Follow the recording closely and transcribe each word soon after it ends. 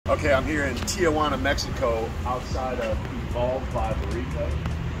Okay, I'm here in Tijuana, Mexico, outside of Evolved by Rico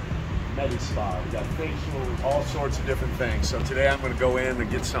Medi Spa. We got facials, all sorts of different things. So today I'm going to go in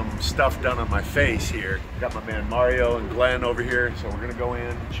and get some stuff done on my face here. Got my man Mario and Glenn over here, so we're going to go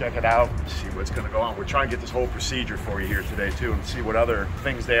in, check it out, see what's going to go on. We're trying to get this whole procedure for you here today too, and see what other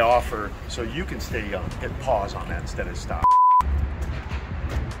things they offer so you can stay young. Hit pause on that instead of stop.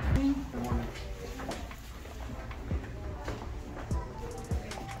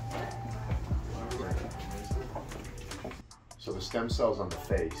 So the stem cells on the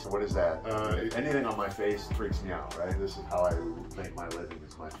face, what is that? Anything on my face freaks me out, right? This is how I make my living,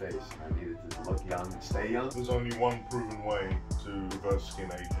 is my face. I need it to look young and stay young. There's only one proven way to reverse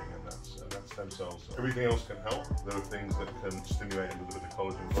skin aging, and that's stem cells. Everything else can help. There are things that can stimulate a little bit of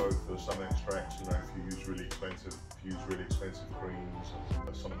collagen growth. There's some extracts, you know, if you use really expensive creams,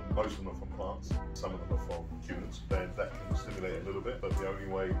 most of them are from plants, some of them are from humans, then that can stimulate a little bit, but the only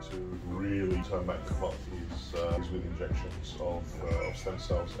way to really turn back the clock is with injections of stem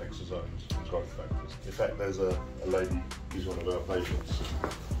cells, exosomes, and growth factors. In fact, there's a lady who's one of our patients.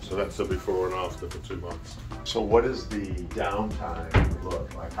 So that's a before and after for 2 months. So what is the downtime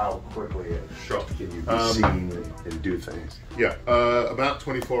look like? How quickly can you be seen and do things? Yeah, about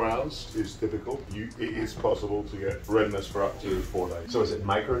 24 hours is typical. It is possible to get redness for up to 4 days. So is it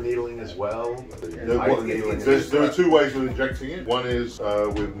microneedling as well? There are 2 ways of injecting it. One is with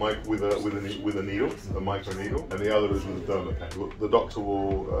a needle, a microneedle, and the other is with a dermapen. The doctor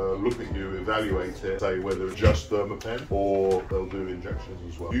will look at you, evaluate it, say whether it's just dermapen or they'll do injections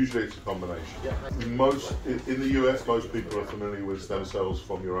as well. Usually it's a combination. In the US, most people are familiar with stem cells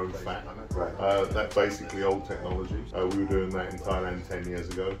from your own fat. Right. That's basically old technology. We were doing that in Thailand 10 years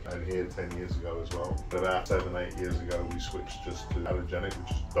ago, and here 10 years ago as well. About 7-8 years ago, we switched just to allogenic,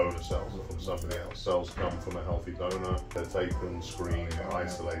 which is donor cells from somebody else. Cells come from a healthy donor. They're taken, screened,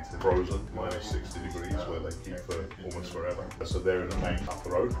 isolated, frozen, minus 60 degrees, where they keep for almost forever. So they're in a bank up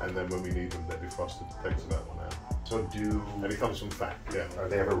the road, and then when we need them, they're defrosted. It takes about 1 hour. And it comes from fat, yeah. Are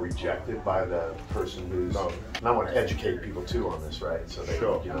they ever rejected by the person who's... No. And I want to educate people too on this, right? So they,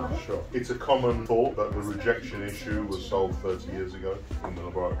 Sure. Sure. It's a common thought that the rejection issue was solved 30 years ago in the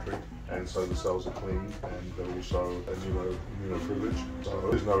laboratory, and so the cells are cleaned and they're also immunoprivileged. So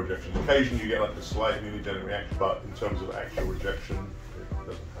there's no rejection. Occasionally you get like a slight immunogenic reaction, but in terms of actual rejection, it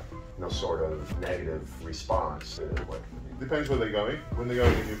doesn't happen. No sort of negative response to what... Depends where they're going. When they're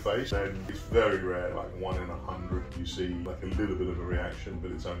going in your face, then it's very rare, like 1 in 100, you see like a little bit of a reaction,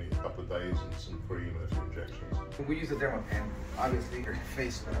 but it's only a couple of days and some cream and a few injections. When we use the dermapen, obviously your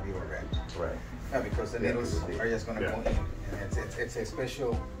face is going to be all red. Right. Yeah, because the needles are just going to go in. And it's a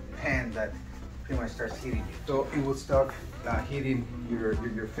special pen that pretty much starts heating you. So it will start heating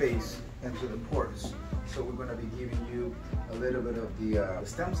your face into the pores. So we're going to be giving you a little bit of the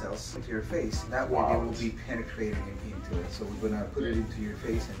stem cells into your face. That way they will be penetrating into it. So we're going to put it into your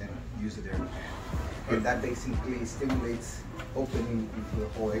face and then use the dermapen. And that basically stimulates opening into the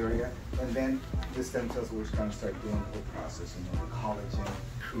whole area. And then the stem cells will kind of start doing the whole process. You know, the collagen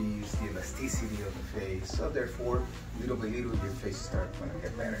increase the elasticity of the face. So therefore, little by little, your face starts going to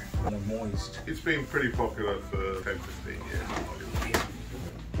get better, more moist. It's been pretty popular for 10, 15 years.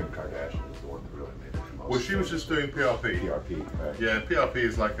 Kim Kardashian is the one that really made it most. Well, she was just doing PRP. PRP, right. Yeah, PRP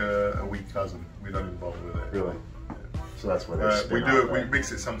is like a weak cousin. We don't even bother with it. Really? Yeah. So that's what we do it. We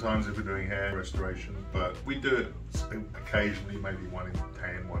mix it sometimes if we're doing hair restoration, but we do it occasionally, maybe 1 in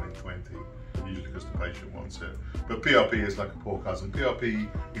 10, 1 in 20, usually because the patient wants it. But PRP is like a poor cousin. PRP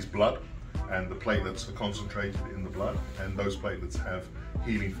is blood, and the platelets are concentrated in the blood, and those platelets have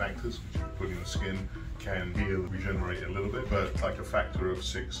healing factors, which you put in the skin, can heal, regenerate a little bit, but like a factor of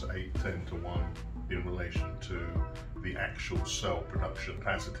 6, 8, 10 to 1 in relation to the actual cell production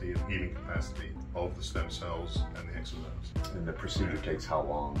capacity and healing capacity of the stem cells and the exosomes. And the procedure takes how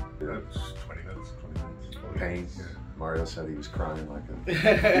long? It's 20 minutes. 20 minutes. Pain? Yeah. Mario said he was crying like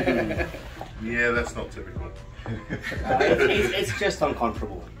a... Yeah, that's not typical. It's just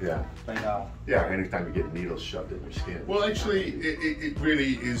uncomfortable. Yeah. But, yeah, anytime you get needles shoved in your skin. Well, actually, it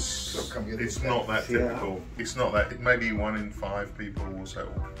really is, it's not that typical. It's not that, maybe 1 in 5 people will say,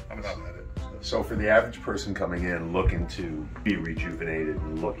 oh, I've had it. So for the average person coming in looking to be rejuvenated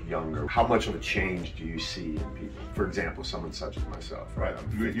and look younger, how much of a change do you see in people? For example, someone such as myself, right? I'm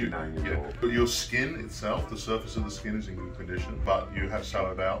 59 years old. But your skin itself, the surface of the skin is in good condition, but you have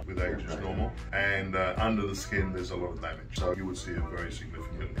sallow out with age as normal, and under the skin there's a lot of damage. So you would see a very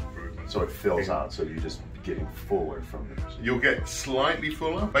significant improvement. So it fills out, so you're just getting fuller from it. You'll get slightly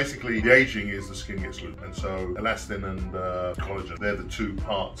fuller. Basically, the aging is the skin gets loose, and so elastin and collagen, they're the two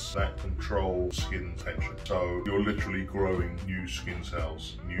parts that control skin tension. So you're literally growing new skin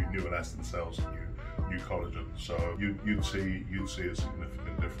cells, new elastin cells, and new collagen. So you'd see a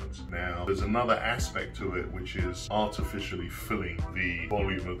significant difference. Now, there's another aspect to it, which is artificially filling the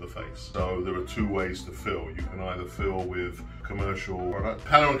volume of the face. So there are two ways to fill. You can either fill with commercial product.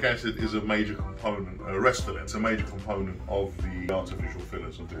 Hyaluronic acid is a major component, Restylane, it's a major component of the artificial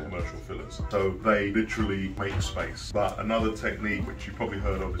fillers, of the commercial fillers. So they literally make space. But another technique, which you probably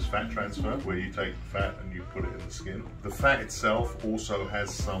heard of, is fat transfer, where you take fat and you put it in the skin. The fat itself also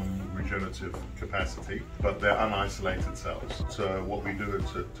has some regenerative capacity, but they're unisolated cells. So what we do,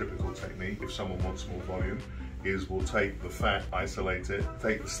 it's a typical technique, if someone wants more volume, is we'll take the fat, isolate it,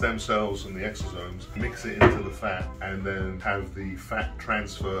 take the stem cells and the exosomes, mix it into the fat, and then have the fat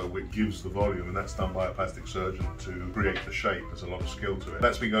transfer, which gives the volume, and that's done by a plastic surgeon to create the shape. There's a lot of skill to it.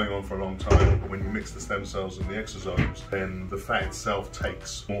 That's been going on for a long time, but when you mix the stem cells and the exosomes, then the fat itself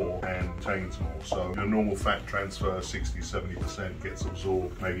takes more and retains more. So your normal fat transfer, 60–70% gets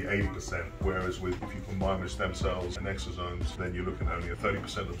absorbed, maybe 80%, whereas if you combine with stem cells and exosomes, then you're looking at only a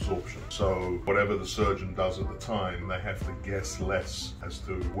 30% absorption. So whatever the surgeon does at the time, they have to guess less as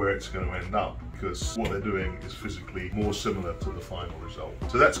to where it's going to end up, because what they're doing is physically more similar to the final result.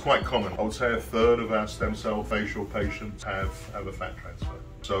 So that's quite common. I would say 1/3 of our stem cell facial patients have a fat transfer.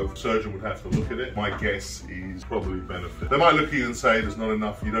 So the surgeon would have to look at it. My guess is probably benefit. They might look at you and say there's not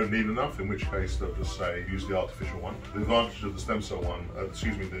enough, you don't need enough, in which case they'll just say use the artificial one. The advantage of the stem cell one,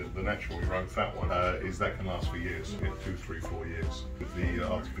 the natural, your own fat one, is that can last for years. You get 2, 3, 4 years. With the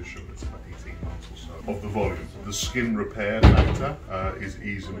artificial, it's about 18 months or so of the volume. The skin repair factor is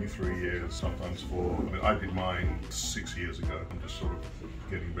easily 3 years, sometimes 4. I mean, I did mine 6 years ago. I'm just sort of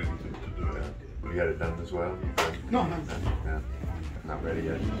getting ready to do it. You got it done as well? No. Not ready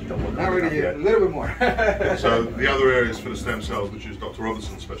yet. Don't look Not ready yet. A little bit more. So the other areas for the stem cells, which is Dr.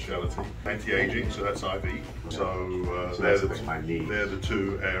 Robertson's speciality, anti-aging, so that's IV. So they're the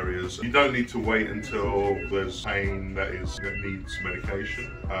two areas. You don't need to wait until there's pain that needs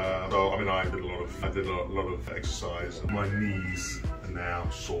medication. So I mean, I did a lot of exercise, and my knees are now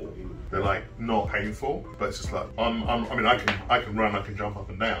sore. They're like not painful, but it's just like I mean, I can run, I can jump up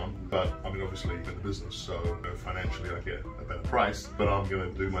and down, but I mean, obviously in the business, so financially I get a better price. But I'm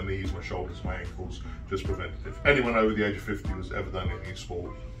going to do my knees, my shoulders, my ankles, just preventative. Anyone over the age of 50 who's ever done anything in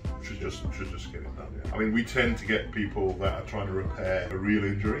sport should just get it done. Yeah. I mean, we tend to get people that are trying to repair a real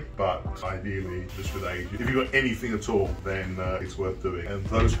injury, but ideally, just with age, if you've got anything at all, then it's worth doing. And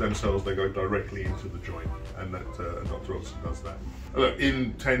those stem cells, they go directly into the joint, and that Dr. Olsen does that. Look,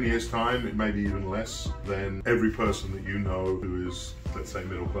 in 10 years' time, it may be even less, then every person that you know who is, let's say,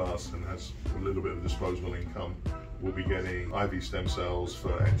 middle class and has a little bit of disposable income will be getting IV stem cells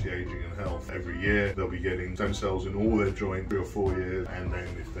for anti-aging and health every year. They'll be getting stem cells in all their joints 3 or 4 years, and then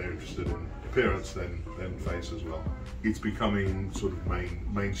if they're interested in appearance, then face as well. It's becoming sort of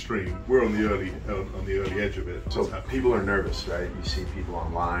mainstream. We're on the early edge of it. So people are nervous, right? You see people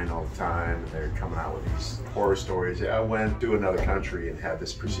online all the time, and they're coming out with these horror stories. I went to another country and had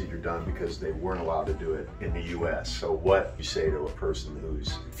this procedure done because they weren't allowed to do it in the US. So what you say to a person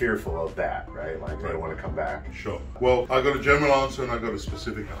who's fearful of that, right? Like they don't want to come back. Sure. Well, I got a general answer and I got a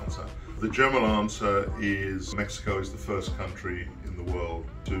specific answer. The general answer is Mexico is the first country in the world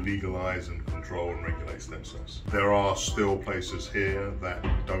to legalize and control and regulate stem cells. There are still places here that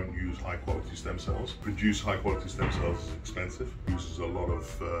don't use high quality stem cells. Produce high quality stem cells is expensive. It uses a lot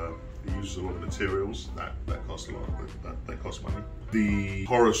of materials that cost a lot. That cost money. The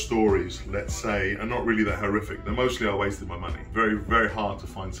horror stories, let's say, are not really that horrific. They mostly are wasting my money. Very, very hard to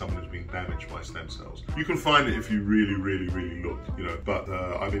find someone who's been damaged by stem cells. You can find it if you really, really, really look, you know. But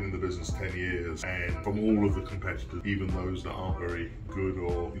I've been in the business 10 years, and from all of the competitors, even those that aren't very good,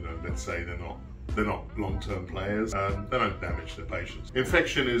 or you know, let's say they're not long-term players, they don't damage their patients.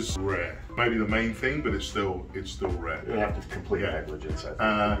 Infection is rare. Maybe the main thing, but it's still rare. You have to complete negligence,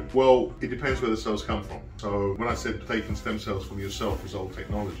 I think. Well, it depends where the cells come from. So when I said taking stem cells from yourself is old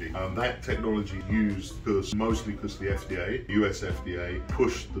technology, that technology used mostly because the FDA, US FDA,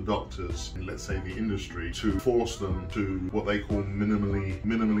 pushed the doctors, and let's say the industry, to force them to what they call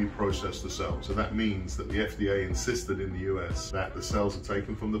minimally process the cells. So that means that the FDA insisted in the US that the cells are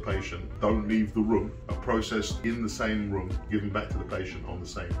taken from the patient, don't leave the room, are processed in the same room, given back to the patient on the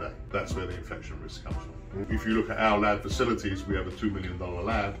same day. That's where the infection risk comes from. If you look at our lab facilities, we have a $2 million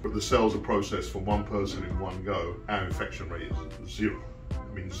lab, but the cells are processed for one person in one go. Our infection rate is 0.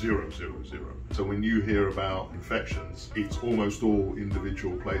 I mean 0, 0, 0. So when you hear about infections, it's almost all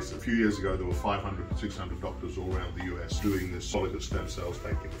individual places. A few years ago, there were 500 to 600 doctors all around the US doing this autologous stem cells,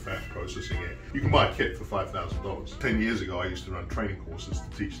 taking the fat, processing it. You can buy a kit for $5,000. 10 years ago, I used to run training courses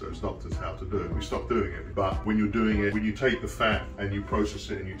to teach those doctors how to do it. We stopped doing it. But when you're doing it, when you take the fat and you process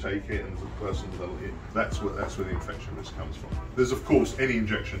it and you take it and the person will hit, that's where the infection risk comes from. There's, of course, any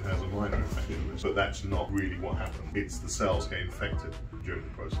injection has a minor infection risk, but that's not really what happened. It's the cells get infected during the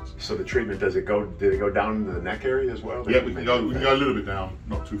process. So the treatment, did it go down into the neck area as well? Yeah, we can go a little bit down,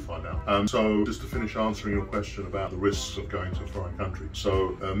 not too far down. So just to finish answering your question about the risks of going to a foreign country.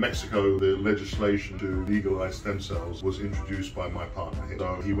 So Mexico, the legislation to legalize stem cells was introduced by my partner here.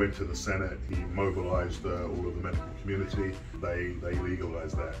 So he went to the Senate, he mobilized all of the medical community, they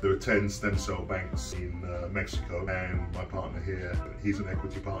legalized that. There are 10 stem cell banks in Mexico, and my partner here, he's an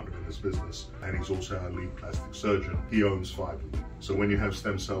equity partner in this business, and he's also our lead plastic surgeon. He owns 5 of them. So when you have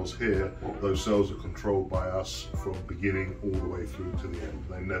stem cells here, those cells are controlled by us from beginning all the way through to the end.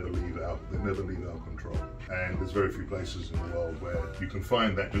 They never leave our control. And there's very few places in the world where you can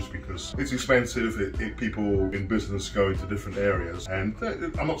find that, just because it's expensive. People in business go into different areas, and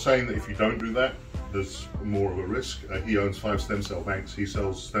I'm not saying that if you don't do that, there's more of a risk. He owns 5 stem cell banks. He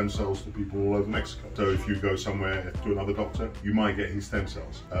sells stem cells to people all over Mexico. So if you go somewhere to another doctor, you might get his stem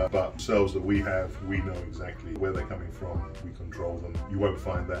cells. But cells that we have, we know exactly where they're coming from. We control them. You won't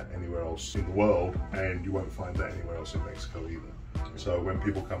find that anywhere else in the world, and you won't find that anywhere else in Mexico either. So when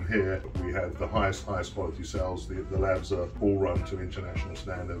people come here, we have the highest quality cells. The labs are all run to international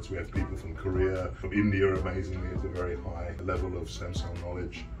standards. We have people from Korea, from India, amazingly, is a very high level of stem cell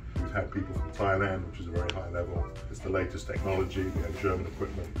knowledge. We've had people from Thailand, which is a very high level. It's the latest technology. We have German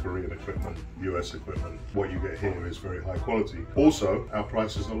equipment, Korean equipment, US equipment. What you get here is very high quality. Also, our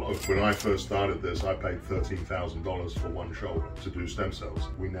prices are low. When I first started this, I paid $13,000 for one shoulder to do stem cells.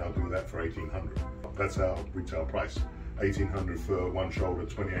 We now do that for $1,800. That's our retail price. $1,800 for one shoulder,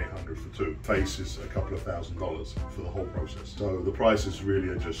 $2,800 for 2. Face is a couple of $1,000s for the whole process. So the prices really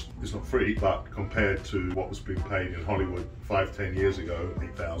are just, it's not free, but compared to what was being paid in Hollywood 5-10 years ago,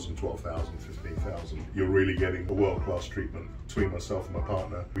 $8,000, $12,000, $15,000, you're really getting a world-class treatment. Between myself and my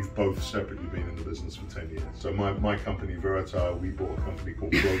partner, we've both separately been in the business for 10 years. So my company, Veritar, we bought a company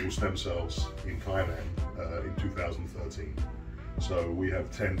called Global Stem Cells in Thailand in 2013. So we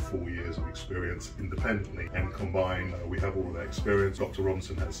have 10 full years of experience independently, and combined, we have all of that experience. Dr.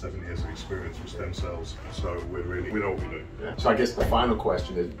 Robinson has 7 years of experience with stem cells, so we know what we do. Yeah. So I guess the final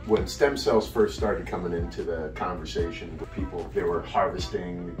question is, when stem cells first started coming into the conversation with people, they were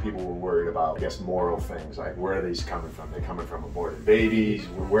harvesting, people were worried about, I guess, moral things, like where are these coming from? They're coming from aborted babies,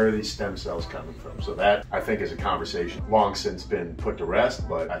 where are these stem cells coming from? So that, I think, is a conversation long since been put to rest,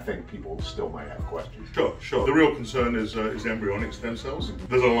 but I think people still might have questions. Sure. The real concern is embryonic stem cells.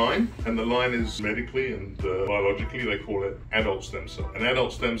 There's a line, and the line is medically and biologically, they call it adult stem cell. An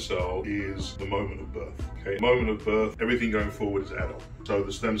adult stem cell is the moment of birth. Okay, moment of birth, everything going forward is adult. So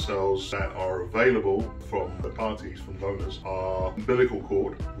the stem cells that are available from the parties, from donors, are umbilical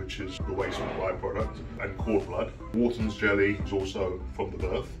cord, which is the waste byproduct, and cord blood. Wharton's jelly is also from the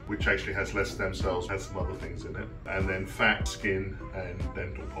birth, which actually has less stem cells, has some other things in it, and then fat, skin, and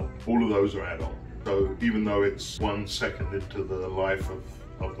dental pulp. All of those are adult. So even though it's 1 second into the life of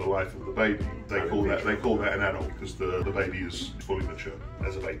the baby, they call that an adult, because the baby is fully mature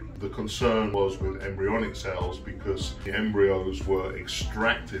as a baby. The concern was with embryonic cells, because the embryos were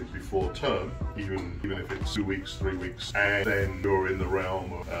extracted before term, even if it's 2 weeks, 3 weeks, and then you're in the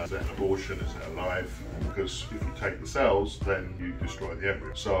realm of is that an abortion, is that alive? Because if you take the cells, then you destroy the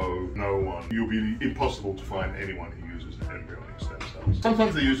embryo. So you'll be impossible to find anyone who uses embryonic stem cells.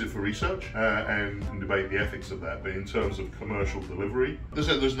 Sometimes they use it for research and can debate the ethics of that, but in terms of commercial delivery,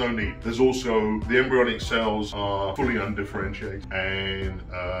 there's no need. There's also, the embryonic cells are fully undifferentiated, and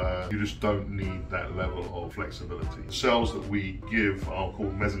you just don't need that level of flexibility. The cells that we give are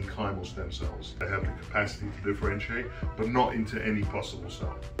called mesenchymal stem cells. They have the capacity to differentiate, but not into any possible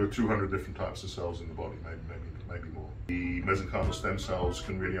cell. There are 200 different types of cells in the body, maybe more. The mesenchymal stem cells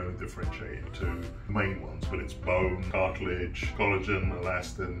can really only differentiate into the main ones, but it's bone, cartilage, collagen,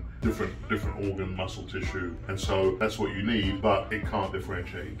 elastin, different organ, muscle tissue, and so that's what you need, but it can't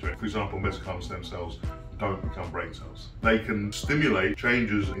differentiate into it. For example, mesenchymal stem cells don't become brain cells. They can stimulate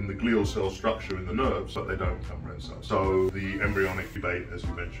changes in the glial cell structure in the nerves, but they don't become brain cells. So the embryonic debate, as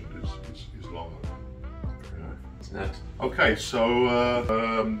you mentioned, is long over. What's next? Okay, so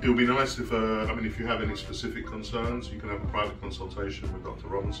it'll be nice if, if you have any specific concerns, you can have a private consultation with Dr.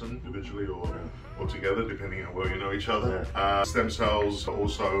 Robinson individually or together, depending on how well you know each other. Stem cells are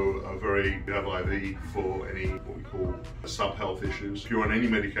also we have IV for any, what we call sub-health issues. If you're on any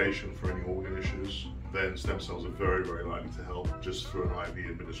medication for any organ issues, then stem cells are very, very likely to help just through an IV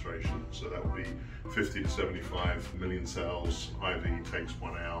administration. So that would be 50 to 75 million cells. IV takes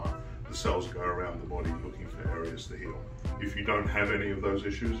 1 hour. The cells go around the body looking for areas to heal. If you don't have any of those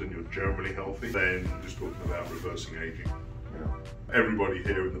issues and you're generally healthy, then you're just talking about reversing aging. Yeah. Everybody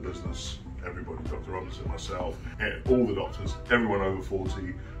here in the business, everybody, Dr. Robinson, myself, all the doctors, everyone over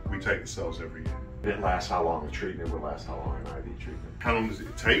 40, we take the cells every year. It lasts how long? The treatment would last how long? An IV treatment? How long does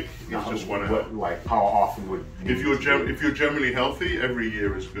it take? It's just 1 hour. Like how often would? If you're generally healthy, every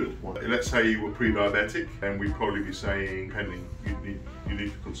year is good. Let's say you were pre-diabetic, and we'd probably be saying, depending, you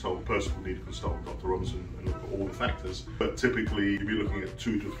need to consult. The person will need to consult Dr. Robinson and look at all the factors. But typically, you'd be looking at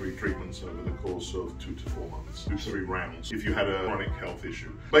 2 to 3 treatments over the course of 2 to 4 months, 2 to 3 rounds. If you had a chronic health issue,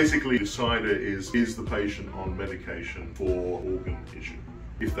 basically, the decider is the patient on medication for organ issue?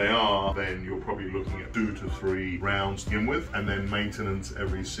 If they are, then you're probably looking at 2 to 3 rounds to begin with, and then maintenance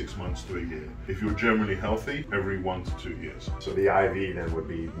every 6 months to a year. If you're generally healthy, every 1 to 2 years. So the IV then would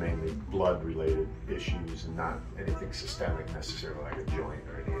be mainly blood-related issues and not anything systemic necessarily, like a joint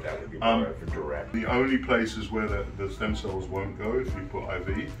or any of that would be more of a direct. The only places where the stem cells won't go if you put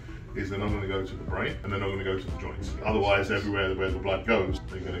IV is they're not going to go to the brain and they're not going to go to the joints. Otherwise, everywhere where the blood goes,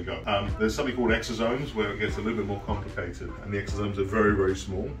 they're going to go. There's something called exosomes where it gets a little bit more complicated, and the exosomes are very, very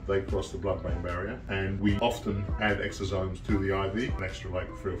small. They cross the blood-brain barrier, and we often add exosomes to the IV, an extra like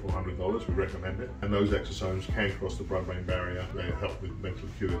 $300 or $400. We recommend it, and those exosomes can cross the blood-brain barrier. They help with mental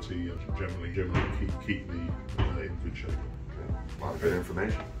acuity and generally keep the in good shape. A lot of good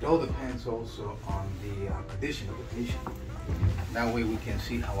information. It all depends also on the condition of the patient. That way we can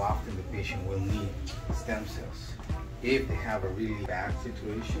see how often the patient will need stem cells. If they have a really bad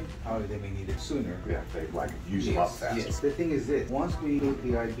situation, probably they may need it sooner. Yeah, they like use them up faster. Yes. The thing is this, once we put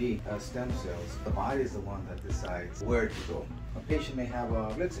the IV stem cells, the body is the one that decides where to go. A patient may have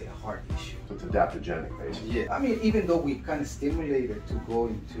let's say a heart issue. So it's adaptogenic basically. Yeah, I mean, even though we kind of stimulate it to go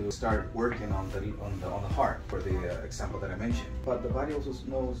into start working on the heart for the example that I mentioned, but the body also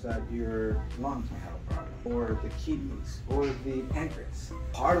knows that your lungs may have a problem, or the kidneys, or the pancreas.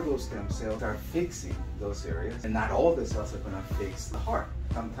 Part of those stem cells are fixing those areas, and not all the cells are going to fix the heart.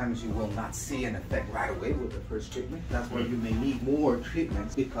 Sometimes you will not see an effect right away with the first treatment. That's why you may need more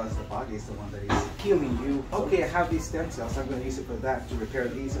treatments, because the body is the one that is healing you. Okay, I have these stem cells, I'm going to use it for that, to repair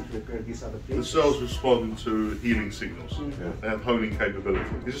these and to repair these other places. The cells respond to healing signals. They have honing capability.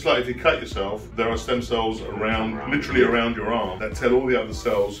 It's just like if you cut yourself, there are stem cells literally around your arm, that tell all the other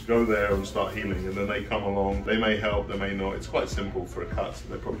cells, go there and start healing, and then they come along. They may help, they may not. It's quite simple for a cut, so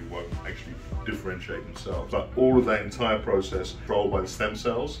they probably won't actually differentiate themselves. But all of that entire process controlled by the stem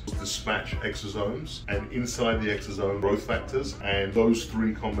cells dispatch exosomes, and inside the exosome growth factors, and those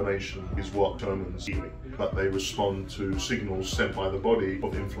 3 combination is what determines healing. But they respond to signals sent by the body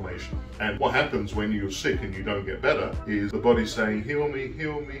of inflammation. And what happens when you're sick and you don't get better is the body saying, heal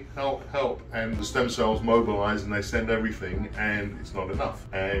me, help, help. And the stem cells mobilize and they send everything, and it's not enough.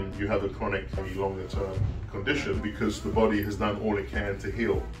 And you have a chronic, longer term condition because the body has done all it can to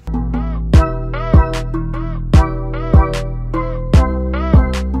heal.